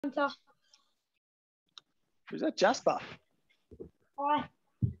Hunter. Who's that, Jasper? Hi.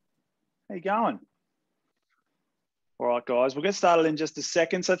 How you going? All right, guys, we'll get started in just a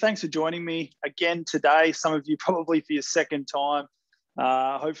second. So thanks for joining me again today. Some of you probably for your second time.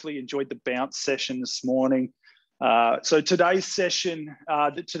 Hopefully you enjoyed the bounce session this morning. So today's session,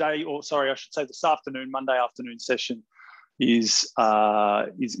 this afternoon, Monday afternoon session is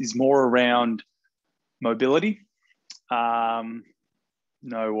more around mobility.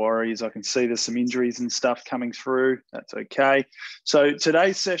 No worries. I can see there's some injuries and stuff coming through. That's okay. So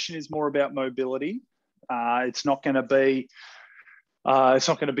today's session is more about mobility. It's not going to be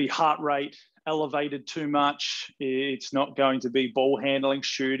heart rate elevated too much. It's not going to be ball handling,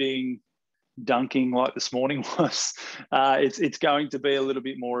 shooting, dunking like this morning was. It's going to be a little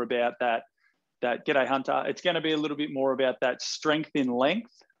bit more about that. G'day, Hunter. It's going to be a little bit more about that strength in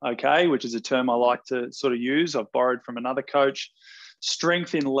length, okay, which is a term I like to sort of use. I've borrowed from another coach.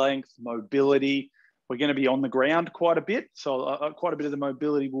 Strength in length, mobility. We're going to be on the ground quite a bit. So quite a bit of the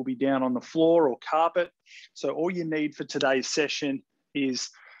mobility will be down on the floor or carpet. So all you need for today's session is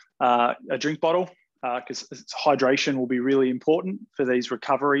a drink bottle, because hydration will be really important for these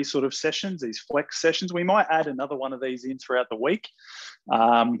recovery sort of sessions, these flex sessions. We might add another one of these in throughout the week.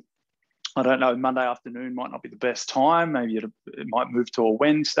 I don't know, Monday afternoon might not be the best time. Maybe it might move to a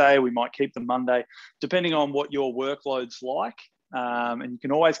Wednesday. We might keep the Monday, depending on what your workload's like. And you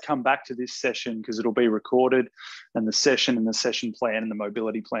can always come back to this session because it'll be recorded, and the session plan and the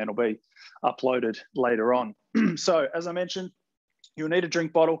mobility plan will be uploaded later on. So as I mentioned, you'll need a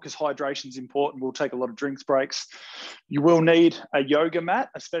drink bottle because hydration is important. We'll take a lot of drinks breaks. You will need a yoga mat,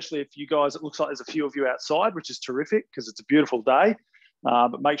 especially if you guys, it looks like there's a few of you outside, which is terrific because it's a beautiful day.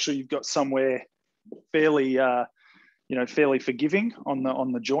 But make sure you've got somewhere fairly forgiving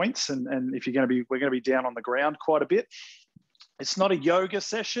on the joints. And if we're going to be down on the ground quite a bit. It's not a yoga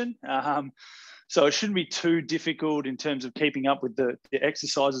session, so it shouldn't be too difficult in terms of keeping up with the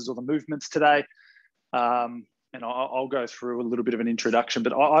exercises or the movements today. And I'll go through a little bit of an introduction,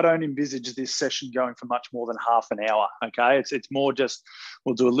 but I don't envisage this session going for much more than half an hour, okay? It's more just,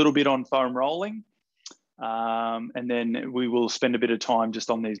 we'll do a little bit on foam rolling, and then we will spend a bit of time just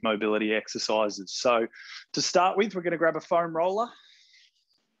on these mobility exercises. So to start with, we're going to grab a foam roller.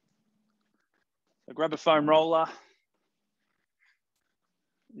 So grab a foam roller.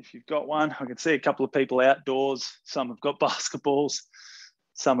 If you've got one, I can see a couple of people outdoors. Some have got basketballs.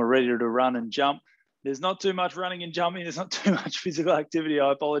 Some are ready to run and jump. There's not too much running and jumping. There's not too much physical activity. I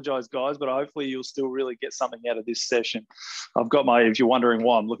apologize, guys, but hopefully you'll still really get something out of this session. I've got if you're wondering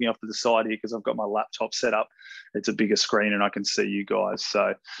why I'm looking off to the side here, because I've got my laptop set up. It's a bigger screen and I can see you guys.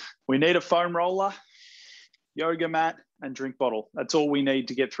 So we need a foam roller, yoga mat, and drink bottle. That's all we need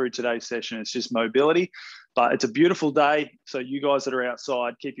to get through today's session. It's just mobility, but it's a beautiful day. So you guys that are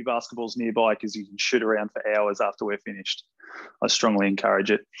outside, keep your basketballs nearby because you can shoot around for hours after we're finished. I strongly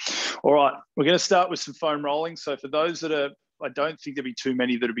encourage it. All right, we're going to start with some foam rolling. So for those that are, I don't think there'll be too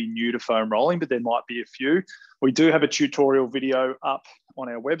many that'll be new to foam rolling, but there might be a few. We do have a tutorial video up on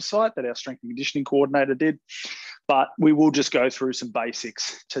our website that our strength and conditioning coordinator did, but we will just go through some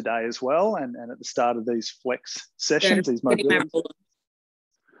basics today as well. And at the start of these flex sessions, these mobility.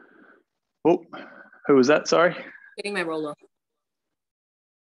 Oh, who was that? Sorry. Getting my roller.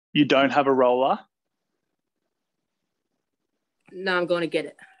 You don't have a roller? No, I'm going to get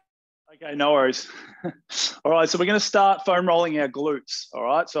it. Okay, no worries. All right, so we're going to start foam rolling our glutes. All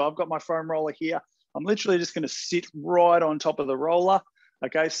right, so I've got my foam roller here. I'm literally just going to sit right on top of the roller.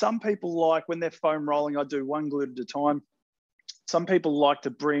 Okay, some people like, when they're foam rolling, I do one glute at a time. Some people like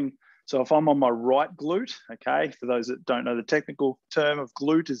to bring, so if I'm on my right glute, okay, for those that don't know, the technical term of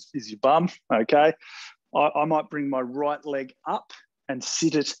glute is your bum, okay? I might bring my right leg up and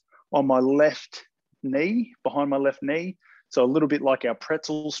sit it on my left knee, behind my left knee. So a little bit like our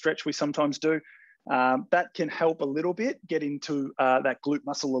pretzel stretch we sometimes do. That can help a little bit, get into that glute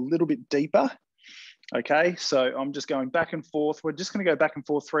muscle a little bit deeper. Okay, so I'm just going back and forth. We're just going to go back and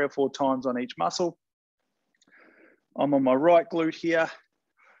forth 3 or 4 times on each muscle. I'm on my right glute here,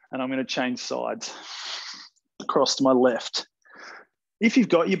 and I'm going to change sides across to my left. If you've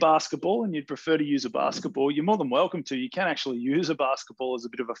got your basketball and you'd prefer to use a basketball, you're more than welcome to. You can actually use a basketball as a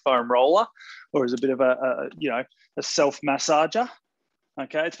bit of a foam roller or as a bit of a self-massager.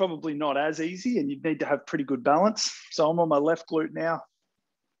 Okay, it's probably not as easy and you'd need to have pretty good balance. So I'm on my left glute now.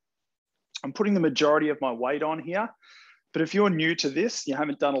 I'm putting the majority of my weight on here. But if you're new to this, you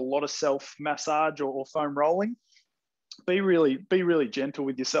haven't done a lot of self-massage or foam rolling, be really gentle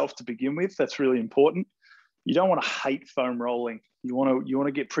with yourself to begin with. That's really important. You don't want to hate foam rolling. You want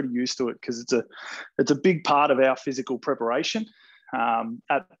to get pretty used to it because it's a big part of our physical preparation.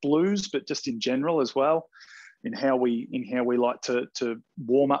 at Blues, but just in general as well, in how we like to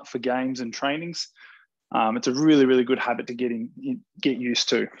warm up for games and trainings. It's a really, really good habit to get used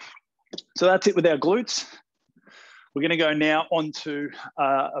to. So that's it with our glutes. We're going to go now onto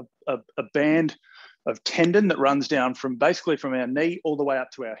a band of tendon that runs down from our knee all the way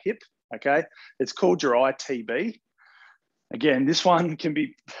up to our hip. Okay, it's called your ITB. Again, this one can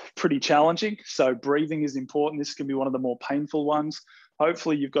be pretty challenging, so breathing is important. This can be one of the more painful ones.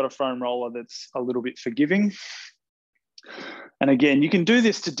 Hopefully you've got a foam roller that's a little bit forgiving. And again, you can do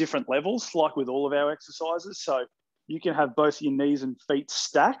this to different levels, like with all of our exercises. So you can have both your knees and feet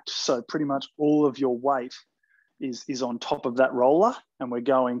stacked. So pretty much all of your weight is on top of that roller. And we're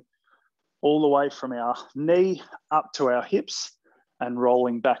going all the way from our knee up to our hips and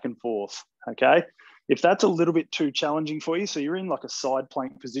rolling back and forth, okay? If that's a little bit too challenging for you, so you're in like a side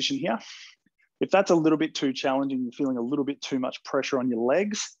plank position here. If that's a little bit too challenging, you're feeling a little bit too much pressure on your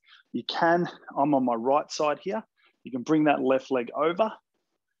legs, I'm on my right side here, you can bring that left leg over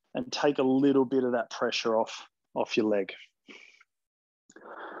and take a little bit of that pressure off your leg.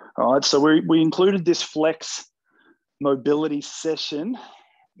 All right, so we included this flex mobility session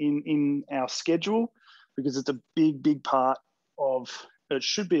in our schedule because it's a big part of, it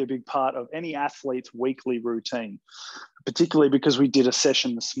should be a big part of any athlete's weekly routine, particularly because we did a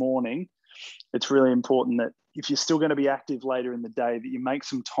session this morning. It's really important that if you're still going to be active later in the day, that you make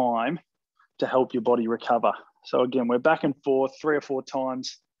some time to help your body recover. So again, we're back and forth 3 or 4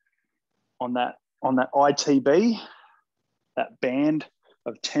 times on that ITB, that band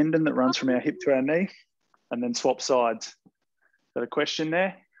of tendon that runs from our hip to our knee, and then swap sides. Is that a question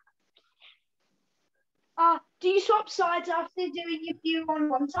there? Do you swap sides after doing a few on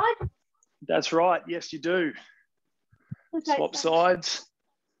one side? That's right. Yes, you do. Okay, swap thanks. sides.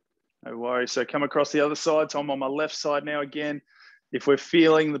 No worries. So come across the other side. So I'm on my left side now again. If we're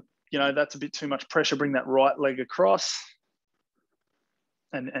feeling that's a bit too much pressure, bring that right leg across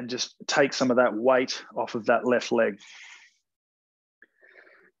and just take some of that weight off of that left leg.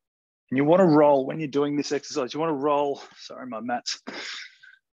 And you want to roll when you're doing this exercise. You want to roll. Sorry, my mat's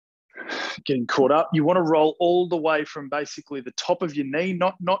getting caught up. You want to roll all the way from basically the top of your knee,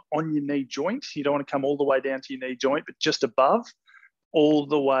 not on your knee joint. You don't want to come all the way down to your knee joint, but just above, all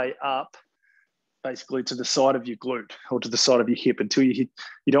the way up, basically to the side of your glute or to the side of your hip until you hit.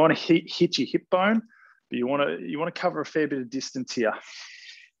 You don't want to hit your hip bone, but you want to cover a fair bit of distance here.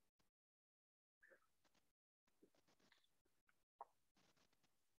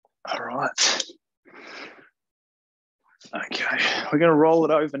 All right. Okay, we're going to roll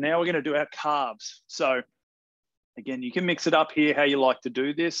it over now. We're going to do our calves. So again, you can mix it up here how you like to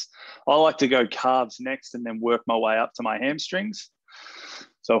do this. I like to go calves next and then work my way up to my hamstrings.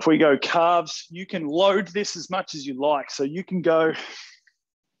 So if we go calves, you can load this as much as you like. So you can go,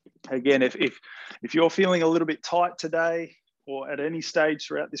 again, if you're feeling a little bit tight today or at any stage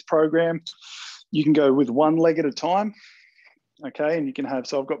throughout this program, you can go with one leg at a time. Okay, and you can have,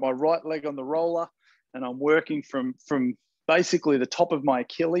 so I've got my right leg on the roller and I'm working from basically the top of my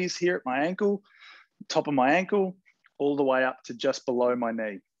Achilles here at my ankle, top of my ankle, all the way up to just below my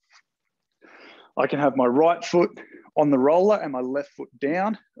knee. I can have my right foot on the roller and my left foot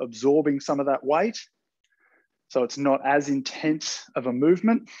down, absorbing some of that weight. So it's not as intense of a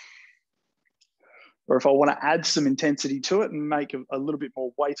movement. Or if I want to add some intensity to it and make a little bit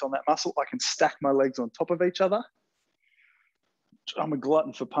more weight on that muscle, I can stack my legs on top of each other. I'm a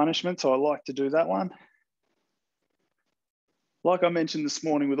glutton for punishment, so I like to do that one. Like I mentioned this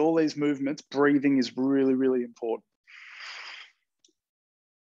morning, with all these movements, breathing is really, really important.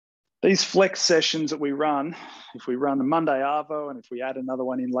 These flex sessions that we run, if we run a Monday Arvo and if we add another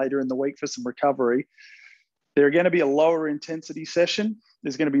one in later in the week for some recovery, they're going to be a lower intensity session.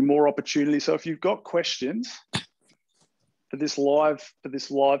 There's going to be more opportunity. So if you've got questions for this live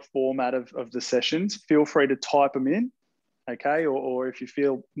format of the sessions, feel free to type them in. Okay, or if you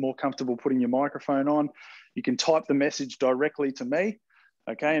feel more comfortable putting your microphone on, you can type the message directly to me.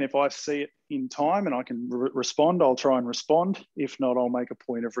 Okay, and if I see it in time and I can respond, I'll try and respond. If not, I'll make a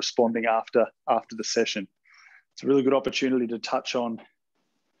point of responding after the session. It's a really good opportunity to touch on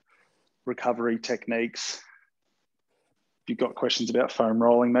recovery techniques. If you've got questions about foam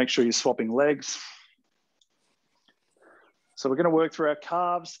rolling, make sure you're swapping legs. So we're going to work through our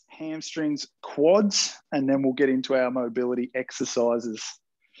calves, hamstrings, quads, and then we'll get into our mobility exercises.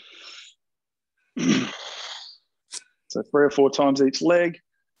 So 3 or 4 times each leg.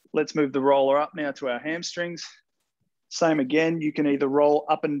 Let's move the roller up now to our hamstrings. Same again, you can either roll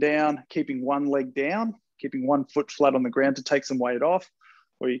up and down, keeping one leg down, keeping one foot flat on the ground to take some weight off,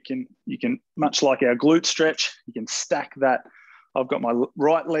 or you can, much like our glute stretch, you can stack that I've got my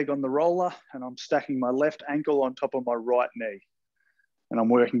right leg on the roller and I'm stacking my left ankle on top of my right knee. And I'm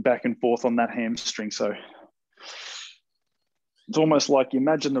working back and forth on that hamstring. So it's almost like you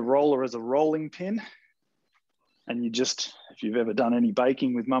imagine the roller as a rolling pin. And you just, if you've ever done any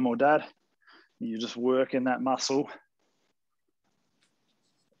baking with mum or dad, you just work in that muscle,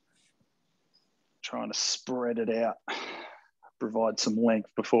 trying to spread it out, provide some length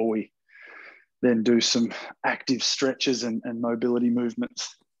before we then do some active stretches and mobility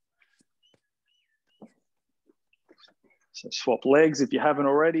movements. So swap legs if you haven't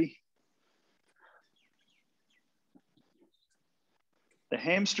already. The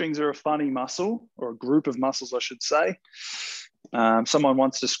hamstrings are a funny muscle, or a group of muscles, I should say. Someone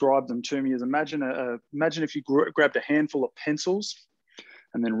once described them to me as imagine if you grabbed a handful of pencils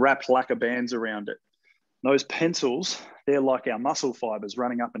and then wrapped lacquer bands around it. Those pencils, they're like our muscle fibers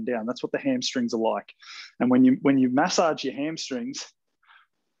running up and down. That's what the hamstrings are like. And when you massage your hamstrings,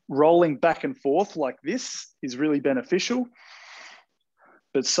 rolling back and forth like this is really beneficial,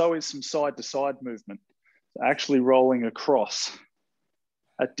 but so is some side-to-side movement. Actually rolling across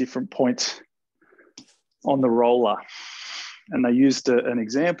at different points on the roller. And they used an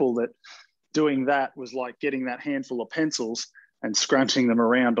example that doing that was like getting that handful of pencils and scrunching them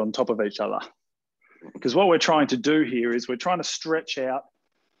around on top of each other. Because what we're trying to do here is we're trying to stretch out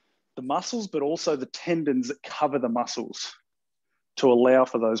the muscles, but also the tendons that cover the muscles to allow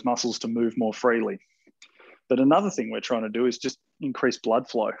for those muscles to move more freely. But another thing we're trying to do is just increase blood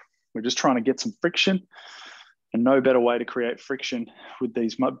flow. We're just trying to get some friction, and no better way to create friction with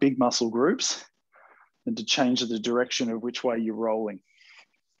these big muscle groups than to change the direction of which way you're rolling.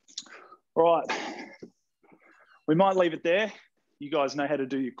 All right, we might leave it there. You guys know how to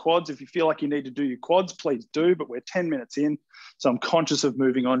do your quads. If you feel like you need to do your quads, please do, but we're 10 minutes in, so I'm conscious of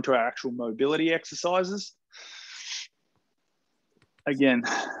moving on to our actual mobility exercises. Again,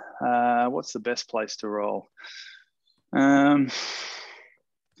 what's the best place to roll? Is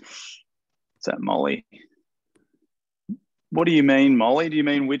that Molly? What do you mean, Molly? Do you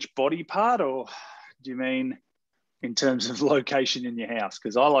mean which body part, or do you mean in terms of location in your house?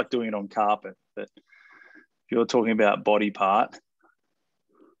 Because I like doing it on carpet, but if you're talking about body part,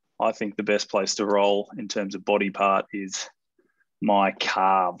 I think the best place to roll in terms of body part is my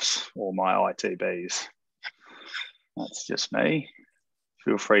calves or my ITBs. That's just me.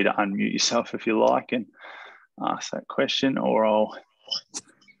 Feel free to unmute yourself if you like and ask that question, or I'll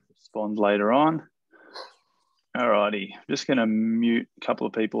respond later on. All righty, just going to mute a couple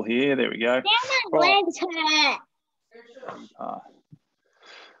of people here. There we go. My legs hurt.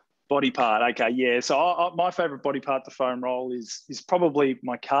 Body part, okay, yeah. So my favourite body part to foam roll is probably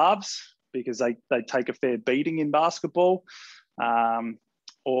my calves, because they take a fair beating in basketball,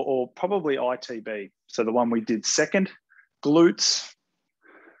 or probably ITB. So the one we did second. Glutes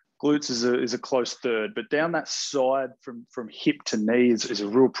is a close third, but down that side from hip to knee is a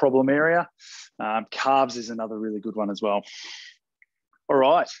real problem area. Calves is another really good one as well. All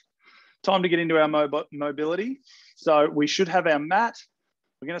right, time to get into our mobility. So we should have our mat.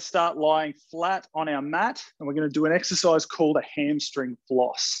 We're going to start lying flat on our mat, and we're going to do an exercise called a hamstring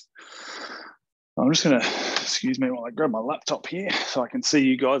floss. I'm just going to, excuse me while I grab my laptop here so I can see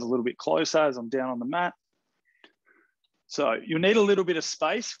you guys a little bit closer as I'm down on the mat. So you'll need a little bit of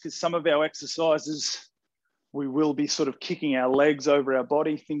space, because some of our exercises, we will be sort of kicking our legs over our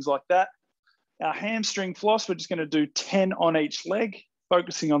body, things like that. Our hamstring floss, we're just going to do 10 on each leg,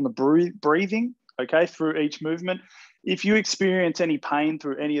 focusing on the breathing, okay, through each movement. If you experience any pain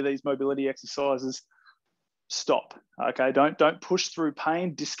through any of these mobility exercises, stop, okay? Don't push through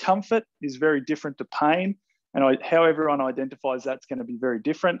pain. Discomfort is very different to pain, and how everyone identifies that's going to be very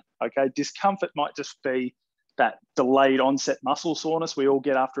different, okay? Discomfort might just be that delayed onset muscle soreness we all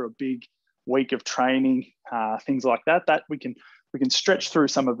get after a big week of training, things like that. That we can stretch through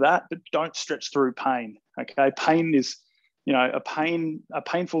some of that, but don't stretch through pain, okay? Pain is, a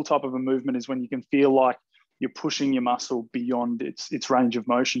painful type of a movement is when you can feel like you're pushing your muscle beyond its range of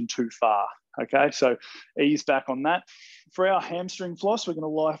motion too far, okay? So ease back on that. For our hamstring floss, we're going to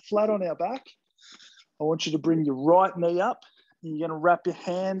lie flat on our back. I want you to bring your right knee up, and you're going to wrap your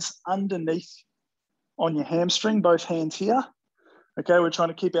hands underneath on your hamstring, both hands here. Okay, we're trying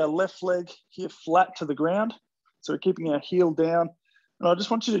to keep our left leg here flat to the ground. So we're keeping our heel down. And I just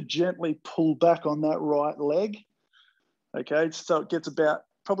want you to gently pull back on that right leg. Okay, so it gets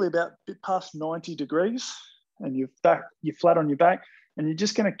probably about a bit past 90 degrees, and you're flat on your back, and you're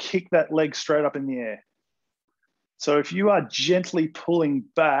just going to kick that leg straight up in the air. So if you are gently pulling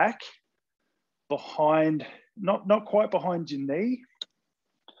back behind, not quite behind your knee,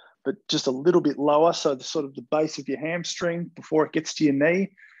 but just a little bit lower. So the sort of the base of your hamstring before it gets to your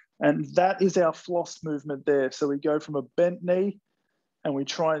knee. And that is our floss movement there. So we go from a bent knee and we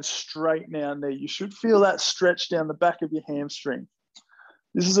try and straighten our knee. You should feel that stretch down the back of your hamstring.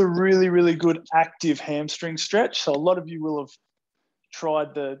 This is a really, really good active hamstring stretch. So a lot of you will have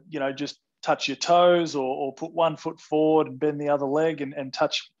tried the, just touch your toes or put one foot forward and bend the other leg and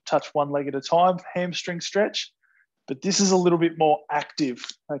touch one leg at a time, hamstring stretch. But this is a little bit more active,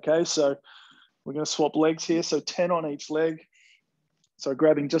 okay? So we're going to swap legs here. So 10 on each leg. So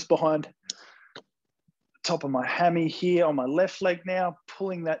grabbing just behind the top of my hammy here on my left leg now,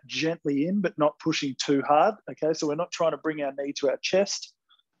 pulling that gently in, but not pushing too hard, okay? So we're not trying to bring our knee to our chest.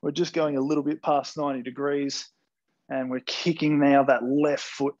 We're just going a little bit past 90 degrees and we're kicking now that left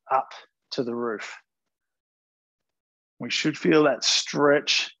foot up to the roof. We should feel that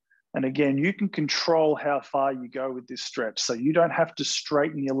stretch. And again, you can control how far you go with this stretch. So you don't have to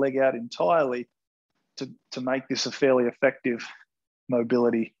straighten your leg out entirely to make this a fairly effective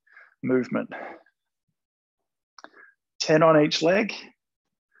mobility movement. 10 on each leg.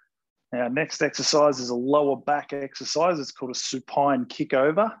 Our next exercise is a lower back exercise. It's called a supine kick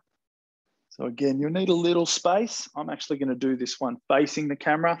over. So again, you'll need a little space. I'm actually going to do this one facing the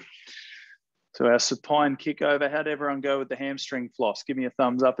camera. So our supine kick over. How'd everyone go with the hamstring floss? Give me a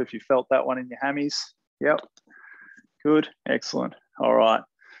thumbs up if you felt that one in your hammies. Yep. Good. Excellent. All right.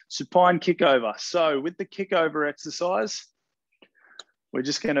 Supine kick over. So with the kick over exercise, we're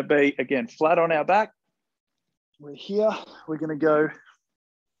just going to be, again, flat on our back. We're here. We're going to go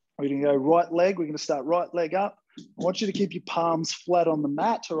right leg. We're going to start right leg up. I want you to keep your palms flat on the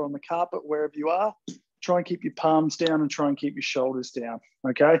mat or on the carpet, wherever you are. Try and keep your palms down and try and keep your shoulders down,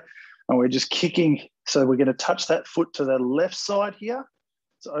 okay? And we're just kicking. So we're going to touch that foot to the left side here.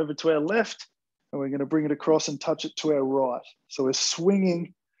 So over to our left, and we're going to bring it across and touch it to our right. So we're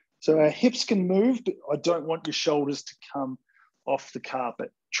swinging. So our hips can move, but I don't want your shoulders to come off the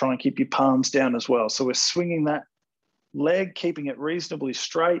carpet. Try and keep your palms down as well. So we're swinging that leg, keeping it reasonably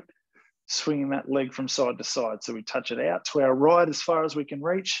straight, swinging that leg from side to side. So we touch it out to our right as far as we can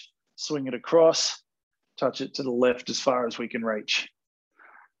reach, swing it across, touch it to the left as far as we can reach.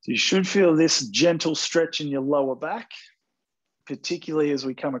 So you should feel this gentle stretch in your lower back, particularly as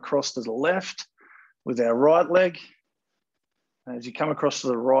we come across to the left with our right leg. And as you come across to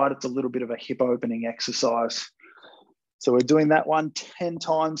the right, it's a little bit of a hip opening exercise. So we're doing that one 10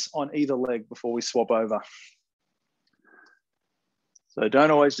 times on either leg before we swap over. So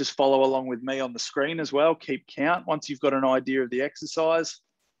don't always just follow along with me on the screen as well. Keep count. Once you've got an idea of the exercise,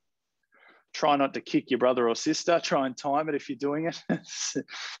 try not to kick your brother or sister. Try and time it if you're doing it.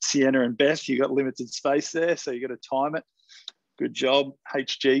 Sienna and Beth, you've got limited space there, so you got to time it. Good job,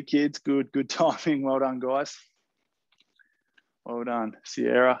 HG kids. Good timing. Well done, guys. Well done,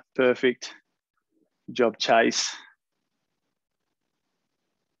 Sierra. Perfect. Good job, Chase.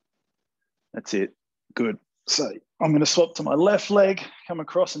 That's it. Good. So I'm going to swap to my left leg, come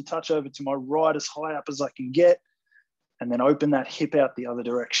across and touch over to my right as high up as I can get, and then open that hip out the other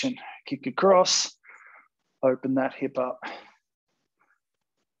direction. Kick across, open that hip up.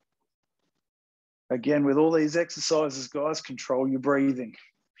 Again, with all these exercises, guys, control your breathing.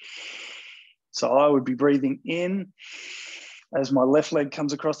 So I would be breathing in as my left leg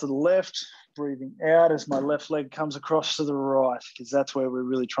comes across to the left, breathing out as my left leg comes across to the right, because that's where we're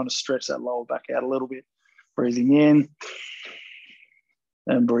really trying to stretch that lower back out a little bit. Breathing in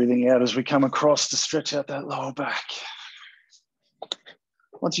and breathing out as we come across to stretch out that lower back.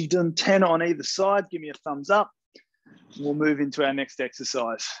 Once you've done 10 on either side, give me a thumbs up. We'll move into our next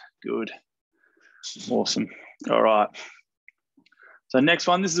exercise. Good. Awesome. All right. So next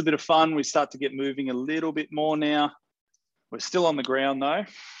one, this is a bit of fun. We start to get moving a little bit more now. We're still on the ground though.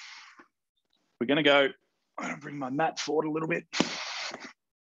 We're going to go, I'm going to bring my mat forward a little bit.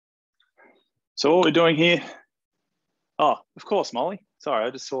 So what we're doing here, oh, of course, Molly. Sorry,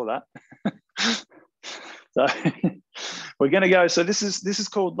 I just saw that. So we're going to go, so this is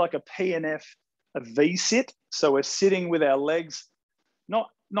called like a PNF, a V-sit. So we're sitting with our legs,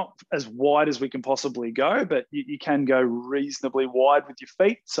 not as wide as we can possibly go, but you can go reasonably wide with your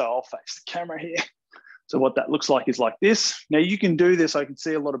feet. So I'll face the camera here. So what that looks like is like this. Now you can do this. I can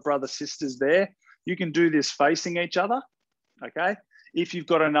see a lot of brothers, sisters there. You can do this facing each other, okay? If you've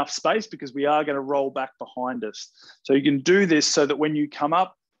got enough space, because we are going to roll back behind us. So you can do this so that when you come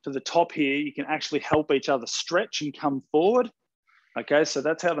up to the top here, you can actually help each other stretch and come forward. Okay, so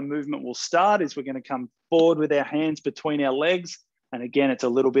that's how the movement will start, is we're going to come forward with our hands between our legs. And again, it's a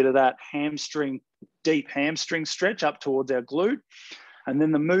little bit of that hamstring, deep hamstring stretch up towards our glute. And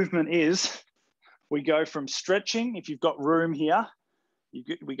then the movement is, we go from stretching, if you've got room here,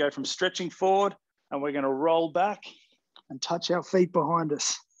 We go from stretching forward and we're going to roll back and touch our feet behind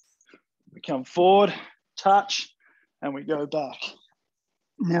us. We come forward, touch, and we go back.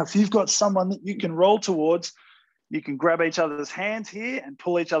 Now, if you've got someone that you can roll towards, you can grab each other's hands here and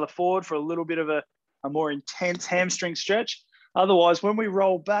pull each other forward for a little bit of a more intense hamstring stretch. Otherwise, when we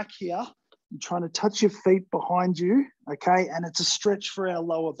roll back here, you're trying to touch your feet behind you, okay? And it's a stretch for our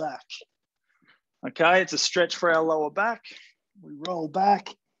lower back. Okay, it's a stretch for our lower back. We roll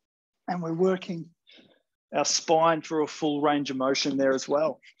back and we're working our spine through a full range of motion there as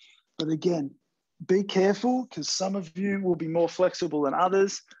well. But again, be careful because some of you will be more flexible than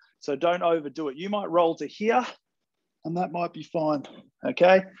others. So don't overdo it. You might roll to here and that might be fine,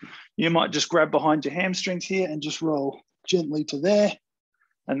 okay? You might just grab behind your hamstrings here and just roll gently to there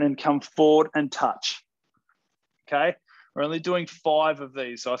and then come forward and touch, okay? We're only doing 5 of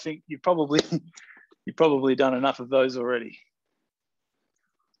these. So I think you've probably done enough of those already.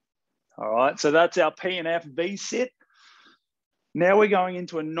 All right, so that's our P and F V sit. Now we're going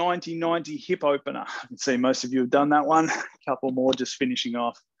into a 90-90 hip opener. I can see most of you have done that one. A couple more just finishing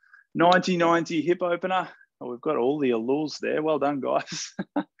off. 90-90 hip opener. Oh, we've got all the allures there. Well done, guys.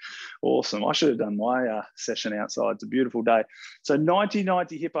 Awesome. I should have done my session outside. It's a beautiful day. So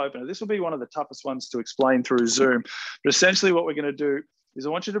 90-90 hip opener. This will be one of the toughest ones to explain through Zoom. But essentially what we're going to do is I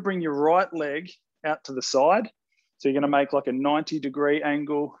want you to bring your right leg out to the side. So you're going to make like a 90-degree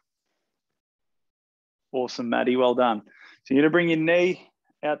angle. Awesome, Maddie. Well done. So you're going to bring your knee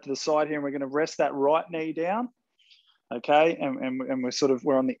out to the side here and we're going to rest that right knee down. Okay, and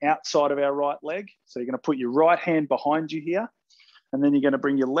we're on the outside of our right leg. So you're going to put your right hand behind you here, and then you're going to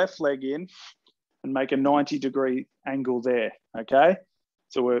bring your left leg in and make a 90-degree angle there. Okay,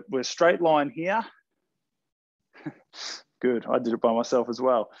 so we're straight line here. Good, I did it by myself as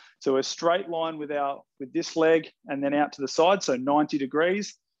well. So we're straight line with this leg and then out to the side, so 90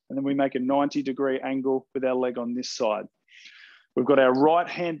 degrees, and then we make a 90-degree angle with our leg on this side. We've got our right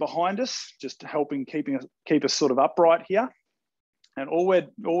hand behind us, just helping keep us sort of upright here. And all we're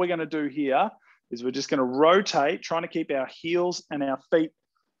going to do here is we're just going to rotate, trying to keep our heels and our feet,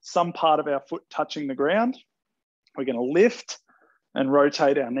 some part of our foot touching the ground. We're going to lift and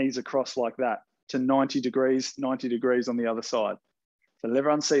rotate our knees across like that to 90 degrees on the other side. So let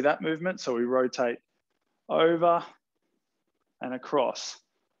everyone see that movement. So we rotate over and across.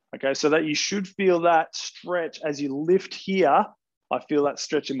 Okay, so that you should feel that stretch as you lift here. I feel that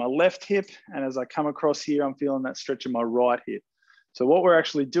stretch in my left hip, and as I come across here, I'm feeling that stretch in my right hip. So what we're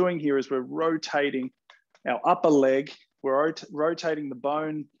actually doing here is we're rotating our upper leg. We're rotating the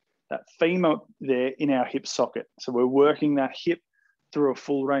bone, that femur there in our hip socket. So we're working that hip through a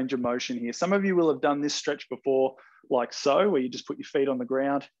full range of motion here. Some of you will have done this stretch before, like so, where you just put your feet on the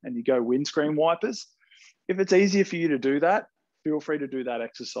ground and you go windscreen wipers. If it's easier for you to do that, feel free to do that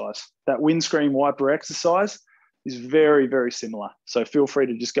exercise. That windscreen wiper exercise is very, very similar. So feel free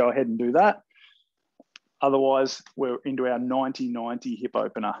to just go ahead and do that. Otherwise, we're into our 90-90 hip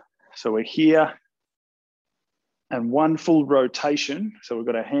opener. So we're here and one full rotation. So we've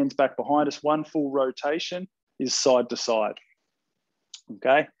got our hands back behind us. One full rotation is side to side.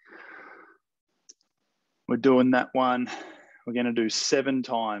 Okay. We're doing that one. We're going to do 7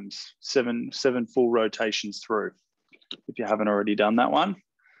 times, seven full rotations through. If you haven't already done that one.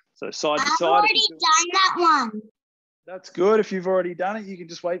 So side to side. I've already done that one. That's good. If you've already done it, you can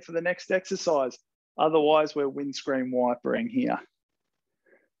just wait for the next exercise. Otherwise, we're windscreen wipering here.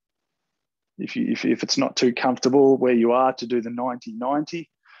 If it's not too comfortable where you are to do the 90-90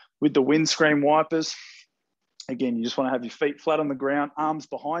 with the windscreen wipers, again, you just want to have your feet flat on the ground, arms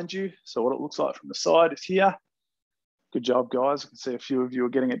behind you. So what it looks like from the side is here. Good job, guys. I can see a few of you are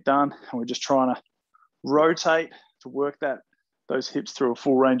getting it done. And we're just trying to rotate to work those hips through a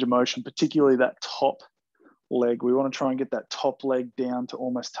full range of motion, particularly that top leg. We want to try and get that top leg down to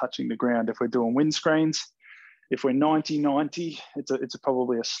almost touching the ground if we're doing windscreens. If we're 90-90, it's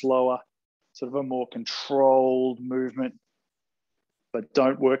probably a slower, sort of a more controlled movement, but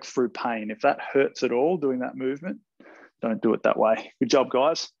don't work through pain. If that hurts at all doing that movement, don't do it that way. Good job,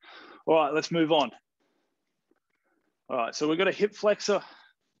 guys. All right, let's move on. All right, so we've got a hip flexor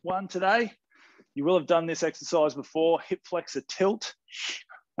one today. You will have done this exercise before, hip flexor tilt.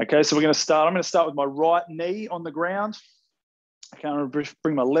 Okay, so I'm going to start with my right knee on the ground. Okay, I'm going to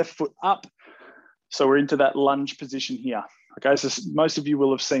bring my left foot up. So we're into that lunge position here. Okay, so most of you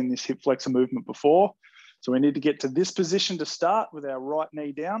will have seen this hip flexor movement before. So we need to get to this position to start with our right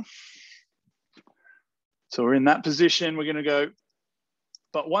knee down. So we're in that position, we're going to go.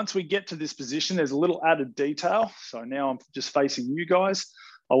 But once we get to this position, there's a little added detail. So now I'm just facing you guys.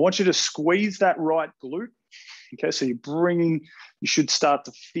 I want you to squeeze that right glute. Okay, so you should start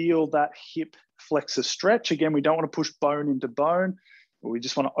to feel that hip flexor stretch. Again, we don't want to push bone into bone, but we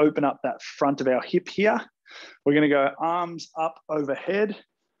just want to open up that front of our hip here. We're going to go arms up overhead,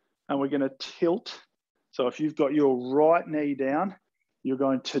 and we're going to tilt. So if you've got your right knee down, you're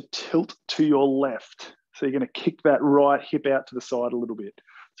going to tilt to your left. So you're going to kick that right hip out to the side a little bit.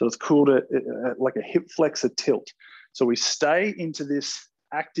 So it's called like a hip flexor tilt. So we stay into this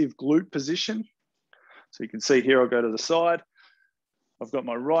active glute position. So you can see here, I'll go to the side. I've got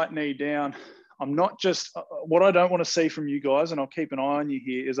my right knee down. I'm not just, what I don't want to see from you guys, and I'll keep an eye on you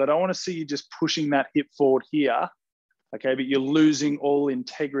here, is I don't want to see you just pushing that hip forward here, okay, but you're losing all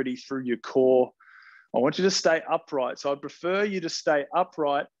integrity through your core. I want you to stay upright. So I'd prefer you to stay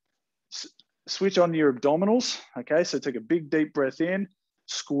upright, switch on your abdominals, okay? So take a big deep breath in,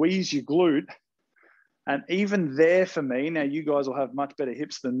 squeeze your glute. And even there for me, now you guys will have much better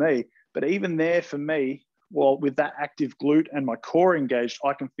hips than me, but even there for me, well, with that active glute and my core engaged,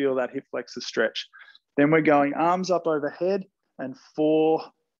 I can feel that hip flexor stretch. Then we're going arms up overhead and 4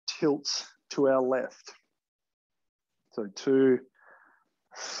 tilts to our left. So 2,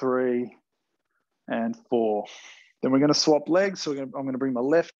 3, and 4. Then we're going to swap legs. So I'm going to bring my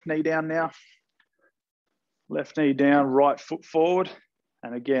left knee down now. Left knee down, right foot forward.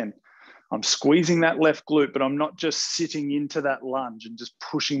 And again, I'm squeezing that left glute, but I'm not just sitting into that lunge and just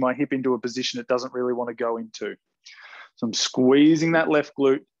pushing my hip into a position it doesn't really want to go into. So I'm squeezing that left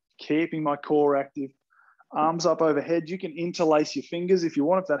glute, keeping my core active, arms up overhead. You can interlace your fingers if you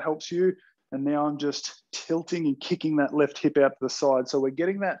want, if that helps you. And now I'm just tilting and kicking that left hip out to the side. So we're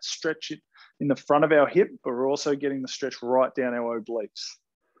getting that stretch in the front of our hip, but we're also getting the stretch right down our obliques.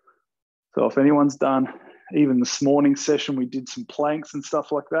 So if anyone's done, even this morning session, we did some planks and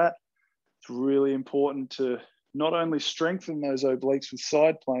stuff like that. It's really important to not only strengthen those obliques with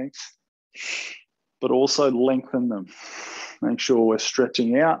side planks, but also lengthen them. Make sure we're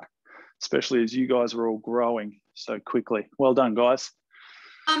stretching out, especially as you guys are all growing so quickly. Well done, guys.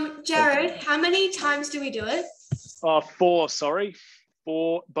 Jared, how many times do we do it? 4, sorry.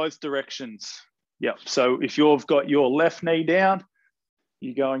 4, both directions. Yep. So if you've got your left knee down,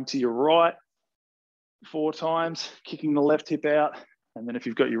 you're going to your right 4 times, kicking the left hip out. And then if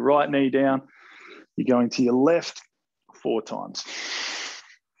you've got your right knee down, you're going to your left 4 times.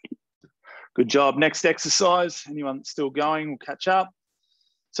 Good job. Next exercise. Anyone that's still going will catch up.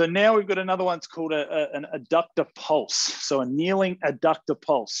 So now we've got another one. It's called an adductor pulse. So a kneeling adductor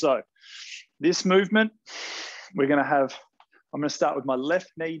pulse. So this movement, we're going to have, I'm going to start with my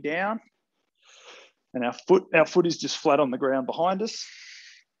left knee down, and our foot is just flat on the ground behind us.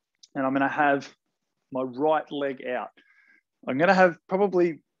 And I'm going to have my right leg out. I'm going to have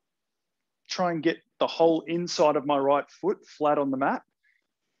probably try and get the whole inside of my right foot flat on the mat,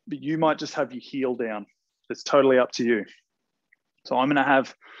 but you might just have your heel down. It's totally up to you. So I'm going to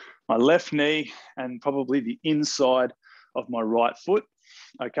have my left knee and probably the inside of my right foot.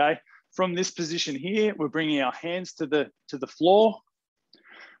 Okay. From this position here, we're bringing our hands to the floor.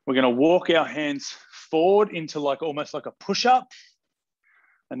 We're going to walk our hands forward into almost like a push-up.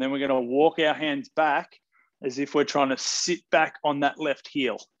 And then we're going to walk our hands back as if we're trying to sit back on that left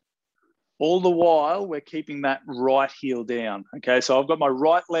heel. All the while, we're keeping that right heel down. Okay, so I've got my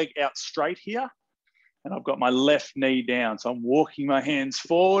right leg out straight here, and I've got my left knee down. So I'm walking my hands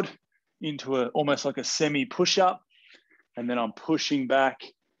forward into almost like a semi push-up, and then I'm pushing back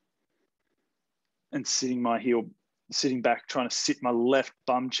and sitting back, trying to sit my left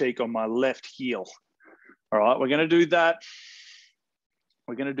bum cheek on my left heel. All right, we're going to do that.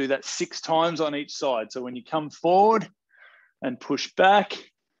 We're going to do that 6 times on each side. So when you come forward and push back,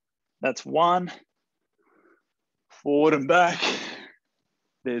 that's 1. Forward and back,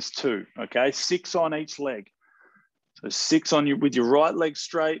 there's 2. Okay, 6 on each leg. So 6 with your right leg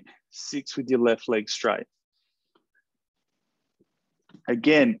straight, 6 with your left leg straight.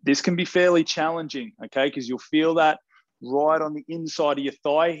 Again, this can be fairly challenging, okay, because you'll feel that right on the inside of your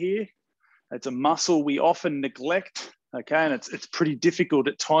thigh here. It's a muscle we often neglect. Okay, and it's pretty difficult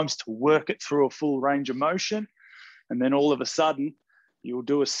at times to work it through a full range of motion. And then all of a sudden, you'll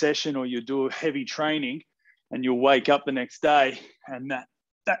do a session or you'll do a heavy training and you'll wake up the next day and that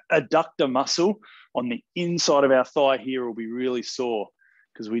adductor muscle on the inside of our thigh here will be really sore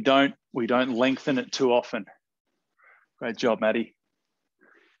because we don't lengthen it too often. Great job, Maddie.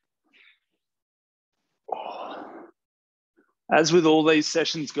 As with all these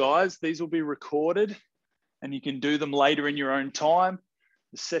sessions, guys, these will be recorded and you can do them later in your own time.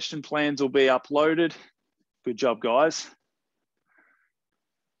 The session plans will be uploaded. Good job, guys.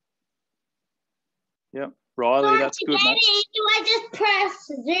 Yep, Riley, that's good, mate. Do I just press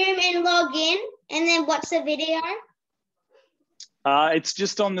Zoom and log in And then what's the video? It's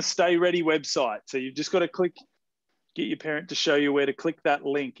just on the Stay Ready website. So you've just got to get your parent to show you where to click that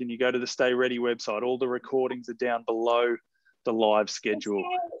link, and you go to the Stay Ready website. All the recordings are down below the live schedule.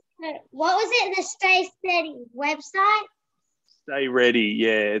 What was it? The Stay Steady website? Stay Ready.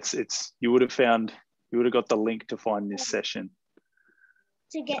 Yeah, you would have got the link to find this session.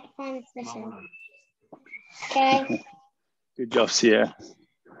 Find the session. Okay. Good job, Sierra.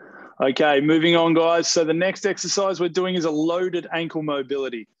 Okay, moving on, guys. So the next exercise we're doing is a loaded ankle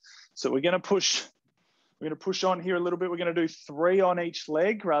mobility. So we're going to push on here a little bit. We're going to do 3 on each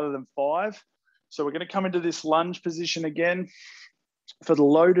leg rather than 5. So we're going to come into this lunge position again. For the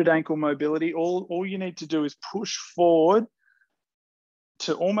loaded ankle mobility, all you need to do is push forward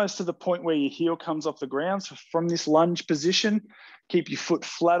to almost to the point where your heel comes off the ground. So from this lunge position, keep your foot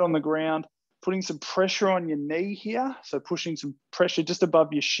flat on the ground, putting some pressure on your knee here. So pushing some pressure just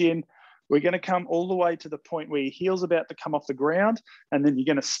above your shin. We're going to come all the way to the point where your heel's about to come off the ground, and then you're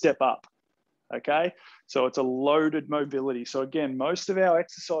going to step up. Okay, so it's a loaded mobility. So again, most of our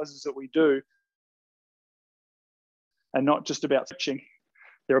exercises that we do are not just about stretching.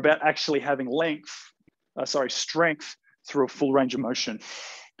 They're about actually having strength through a full range of motion.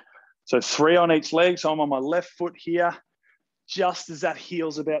 So 3 on each leg. So I'm on my left foot here. Just as that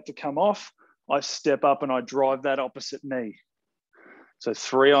heel's about to come off, I step up and I drive that opposite knee. So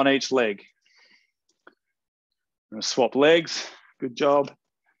 3 on each leg. I'm gonna swap legs. Good job.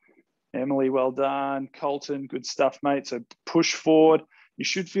 Emily, well done. Colton, good stuff, mate. So push forward. You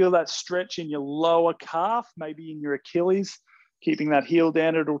should feel that stretch in your lower calf, maybe in your Achilles, keeping that heel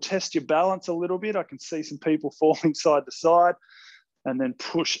down. It'll test your balance a little bit. I can see some people falling side to side, and then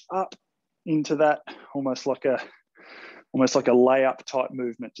push up into that almost like a layup type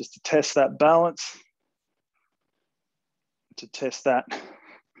movement, just to test that balance, to test that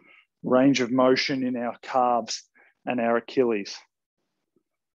range of motion in our calves and our Achilles.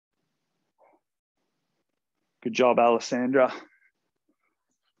 Good job, Alessandra.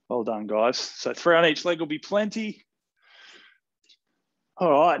 Well done, guys. So 3 on each leg will be plenty. All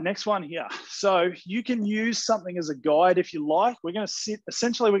right, next one here. So you can use something as a guide if you like. We're going to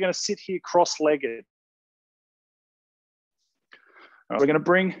sit here cross-legged. All right, we're going to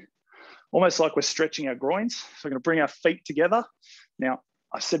bring, almost like we're stretching our groins. So we're going to bring our feet together. Now,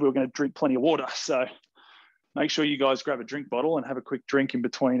 I said we were going to drink plenty of water. So make sure you guys grab a drink bottle and have a quick drink in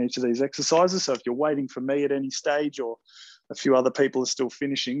between each of these exercises. So if you're waiting for me at any stage, or a few other people are still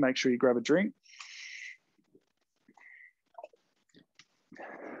finishing, make sure you grab a drink.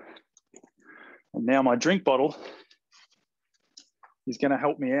 And now my drink bottle is going to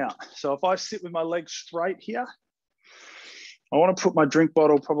help me out. So if I sit with my legs straight here, I want to put my drink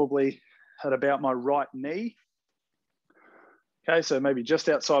bottle probably at about my right knee. Okay, so maybe just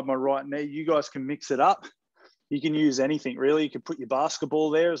outside my right knee. You guys can mix it up. You can use anything really. You can put your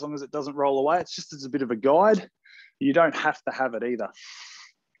basketball there as long as it doesn't roll away. It's just as a bit of a guide. You don't have to have it either.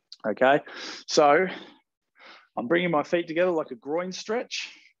 Okay, so I'm bringing my feet together like a groin stretch.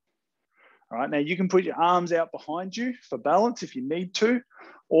 All right, now you can put your arms out behind you for balance if you need to,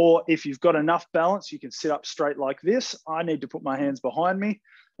 or if you've got enough balance, you can sit up straight like this. I need to put my hands behind me.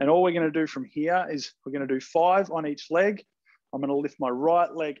 And all we're going to do from here is we're going to do 5 on each leg. I'm going to lift my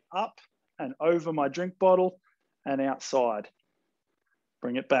right leg up and over my drink bottle and outside.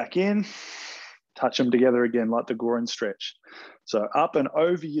 Bring it back in, touch them together again like the groin stretch. So up and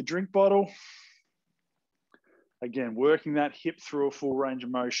over your drink bottle. Again, working that hip through a full range of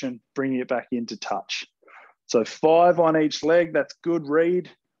motion, bringing it back into touch. So 5 on each leg, that's good read,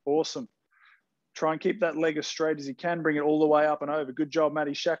 awesome. Try and keep that leg as straight as you can, bring it all the way up and over. Good job,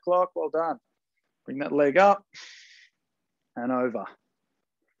 Maddie Shacklock, well done. Bring that leg up and over.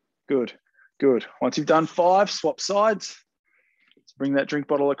 Good, good. Once you've done 5, swap sides. So bring that drink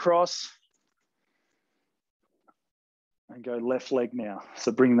bottle across and go left leg now.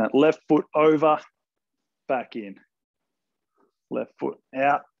 So bring that left foot over, back in. Left foot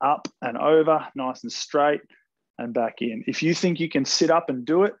out, up and over, nice and straight, and back in. If you think you can sit up and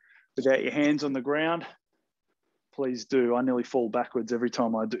do it without your hands on the ground, please do. I nearly fall backwards every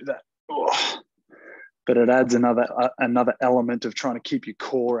time I do that. Oh. But it adds another element of trying to keep your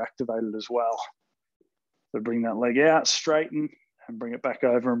core activated as well. So bring that leg out, straighten, and bring it back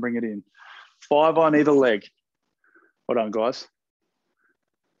over and bring it in. 5 on either leg. Well done, guys.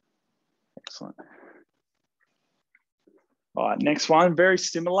 Excellent. All right, next one, very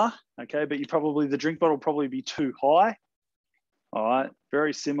similar, okay, but the drink bottle will probably be too high. All right,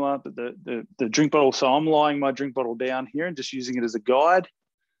 very similar, but the drink bottle, so I'm lying my drink bottle down here and just using it as a guide.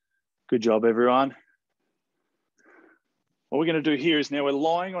 Good job, everyone. What we're going to do here is now we're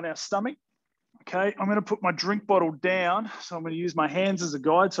lying on our stomach. Okay, I'm going to put my drink bottle down. So I'm going to use my hands as a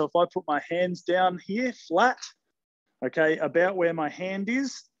guide. So if I put my hands down here flat, okay, about where my hand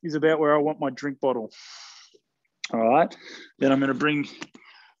is about where I want my drink bottle. All right, then I'm going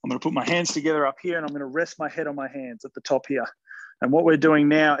to put my hands together up here and I'm going to rest my head on my hands at the top here. And what we're doing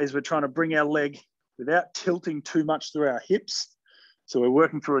now is we're trying to bring our leg without tilting too much through our hips. So we're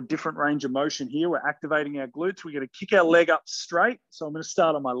working through a different range of motion here. We're activating our glutes. We're going to kick our leg up straight. So I'm going to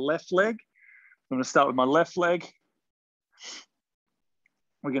start on my left leg. I'm going to start with my left leg.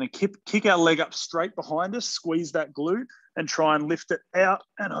 We're going to kick our leg up straight behind us, squeeze that glute and try and lift it out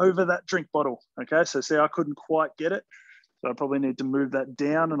and over that drink bottle. Okay, so see, I couldn't quite get it. So I probably need to move that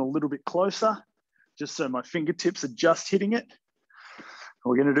down and a little bit closer, just so my fingertips are just hitting it.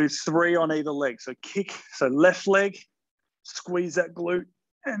 We're going to do 3 on either leg. So kick, so left leg, squeeze that glute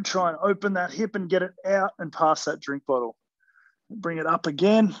and try and open that hip and get it out and past that drink bottle. Bring it up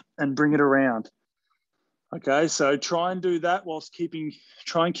again and bring it around. Okay, so try and do that whilst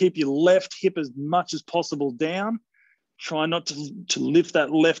try and keep your left hip as much as possible down. Try not to lift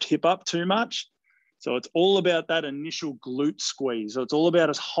that left hip up too much. So it's all about that initial glute squeeze. So it's all about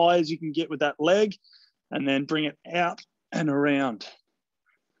as high as you can get with that leg and then bring it out and around.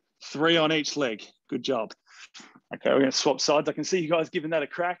 3 on each leg. Good job. Okay, we're going to swap sides. I can see you guys giving that a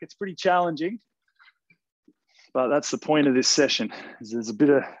crack. It's pretty challenging, but that's the point of this session. There's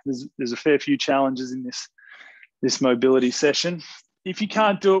a fair few challenges in this mobility session. If you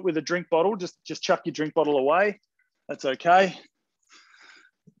can't do it with a drink bottle, just chuck your drink bottle away. That's okay.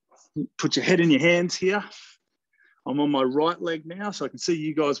 Put your head in your hands here. I'm on my right leg now, so I can see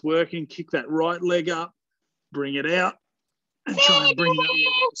you guys working. Kick that right leg up, bring it out, and try and bring that leg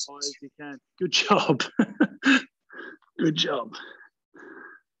up as high as you can. Good job. Good job.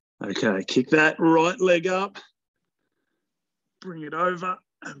 Okay, kick that right leg up, bring it over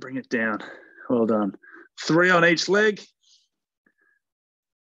and bring it down. Well done. 3 on each leg.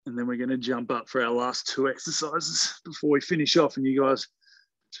 And then we're going to jump up for our last 2 exercises before we finish off. And you guys,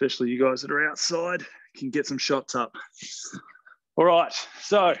 especially you guys that are outside, can get some shots up. All right,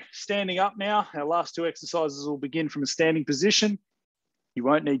 so standing up now. Our last 2 exercises will begin from a standing position. You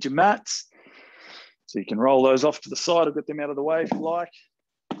won't need your mats. So you can roll those off to the side. I've got them out of the way if you like.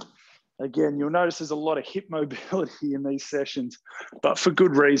 Again, you'll notice there's a lot of hip mobility in these sessions, but for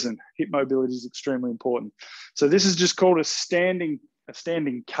good reason. Hip mobility is extremely important. So this is just called a standing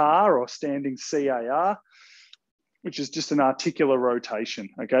car or standing CAR, which is just an articular rotation.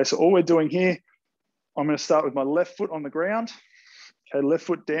 Okay, so all we're doing here, I'm going to start with my left foot on the ground. Okay, left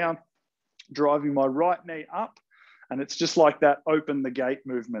foot down, driving my right knee up. And it's just like that open the gate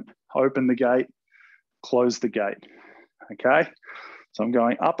movement. Open the gate, close the gate. Okay, so I'm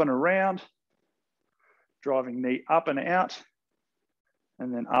going up and around, driving knee up and out,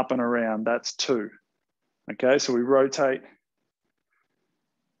 and then up and around. That's 2. Okay, so we rotate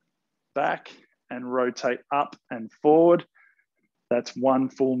back and rotate up and forward. That's 1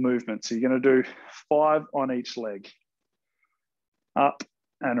 full movement. So you're going to do 5 on each leg. Up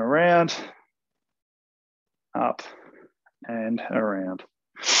and around, up and around.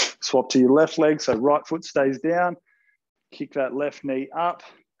 Swap to your left leg. So right foot stays down. Kick that left knee up,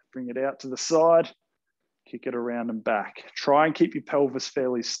 bring it out to the side, kick it around and back. Try and keep your pelvis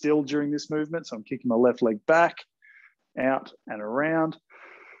fairly still during this movement. So I'm kicking my left leg back, out and around,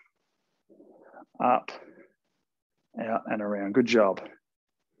 up, out and around. Good job.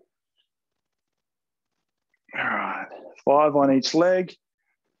 All right, 5 on each leg.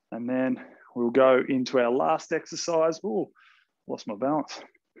 And then we'll go into our last exercise. Oh, lost my balance.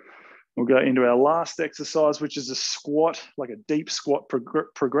 We'll go into our last exercise, which is a squat, like a deep squat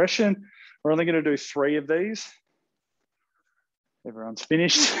progression. We're only going to do 3 of these. Everyone's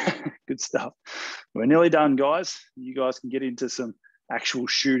finished. Good stuff. We're nearly done, guys. You guys can get into some actual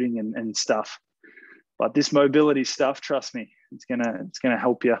shooting and stuff. But this mobility stuff, trust me, it's gonna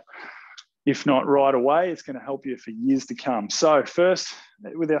help you. If not right away, it's going to help you for years to come. So first,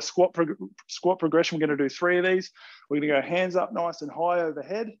 with our squat progression, we're going to do 3 of these. We're going to go hands up nice and high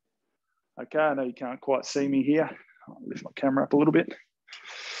overhead. Okay, I know you can't quite see me here. I'll lift my camera up a little bit.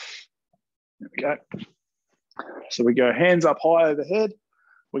 There we go. So we go hands up high overhead.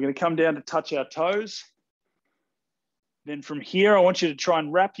 We're going to come down to touch our toes. Then from here, I want you to try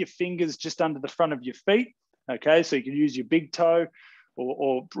and wrap your fingers just under the front of your feet. Okay, so you can use your big toe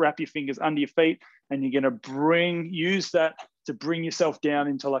or wrap your fingers under your feet, and you're going to use that to bring yourself down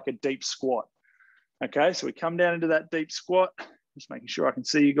into like a deep squat. Okay, so we come down into that deep squat. Just making sure I can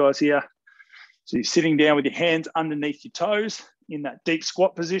see you guys here. So you're sitting down with your hands underneath your toes in that deep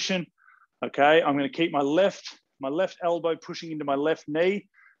squat position. Okay, I'm going to keep my left elbow pushing into my left knee.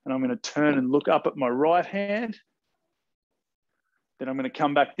 and I'm going to turn and look up at my right hand. Then I'm going to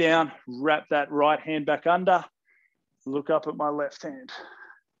come back down, wrap that right hand back under, look up at my left hand,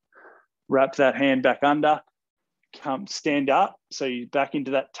 wrap that hand back under, come stand up. So you back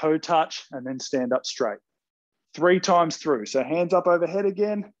into that toe touch and then stand up straight. 3 times through. So hands up overhead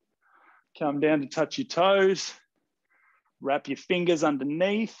again, come down to touch your toes, wrap your fingers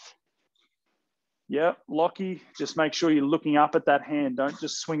underneath. Yep, Lockie, just make sure you're looking up at that hand. Don't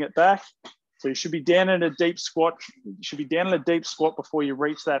just swing it back. So you should be down in a deep squat. You should be down in a deep squat before you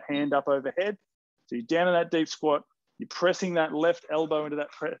reach that hand up overhead. So you're down in that deep squat. You're pressing that left elbow into that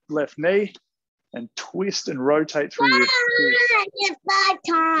left knee and twist and rotate through your Just 5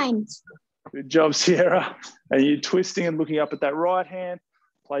 times. Good job, Sierra. And you're twisting and looking up at that right hand.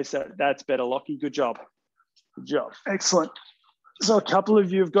 Place that. That's better, Lockie. Good job. Good job. Excellent. So a couple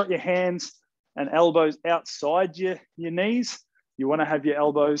of you have got your hands and elbows outside your knees. You want to have your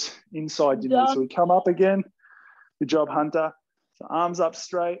elbows inside your knees. So we come up again. Good job, Hunter. So arms up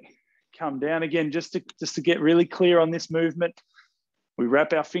straight. Come down again, just to get really clear on this movement. We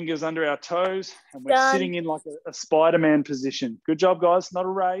wrap our fingers under our toes and we're sitting in like a Spider-Man position. Good job, guys. Not a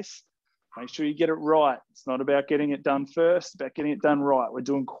race. Make sure you get it right. It's not about getting it done first, it's about getting it done right. We're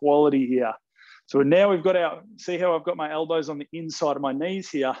doing quality here. So now we've got our, see how I've got my elbows on the inside of my knees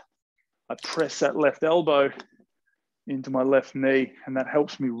here. I press that left elbow into my left knee and that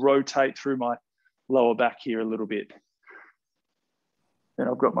helps me rotate through my lower back here a little bit. Then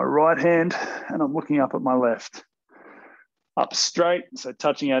I've got my right hand and I'm looking up at my left. Up straight, so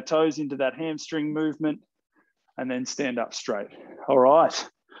touching our toes into that hamstring movement and then stand up straight. All right,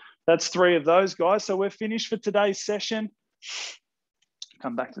 that's 3 of those, guys. So we're finished for today's session.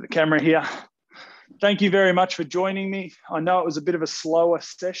 Come back to the camera here. Thank you very much for joining me. I know it was a bit of a slower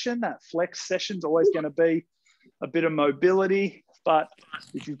session. That flex session is always going to be a bit of mobility, but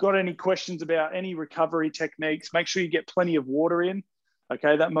if you've got any questions about any recovery techniques, make sure you get plenty of water in.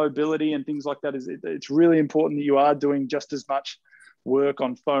 Okay, that mobility and things like that it's really important that you are doing just as much work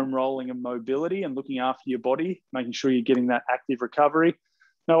on foam rolling and mobility and looking after your body, making sure you're getting that active recovery.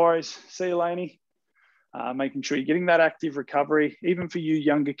 No worries. See you, Lainey. Making sure you're getting that active recovery, even for you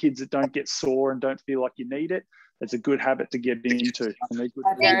younger kids that don't get sore and don't feel like you need it. It's a good habit to get into and they're good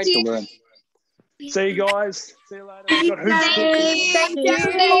habits to learn. See you guys. See you later. We've got Thank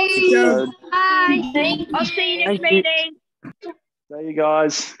you. Bye. I'll see you next meeting. See you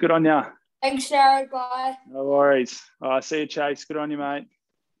guys. Good on ya. Thanks, Jared. Bye. No worries. All right, see you, Chase. Good on you, mate.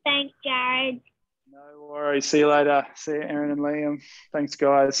 Thanks, Jared. No worries. See you later. See you, Aaron and Liam. Thanks,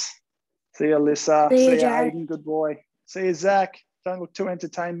 guys. See you, Alyssa. See you, Aiden. Good boy. See you, Zach. Don't look too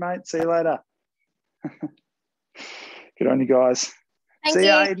entertained, mate. See you later. Good on you guys. Thank See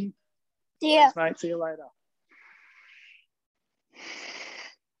you. you, Aiden. See ya. Thanks, mate. See you later.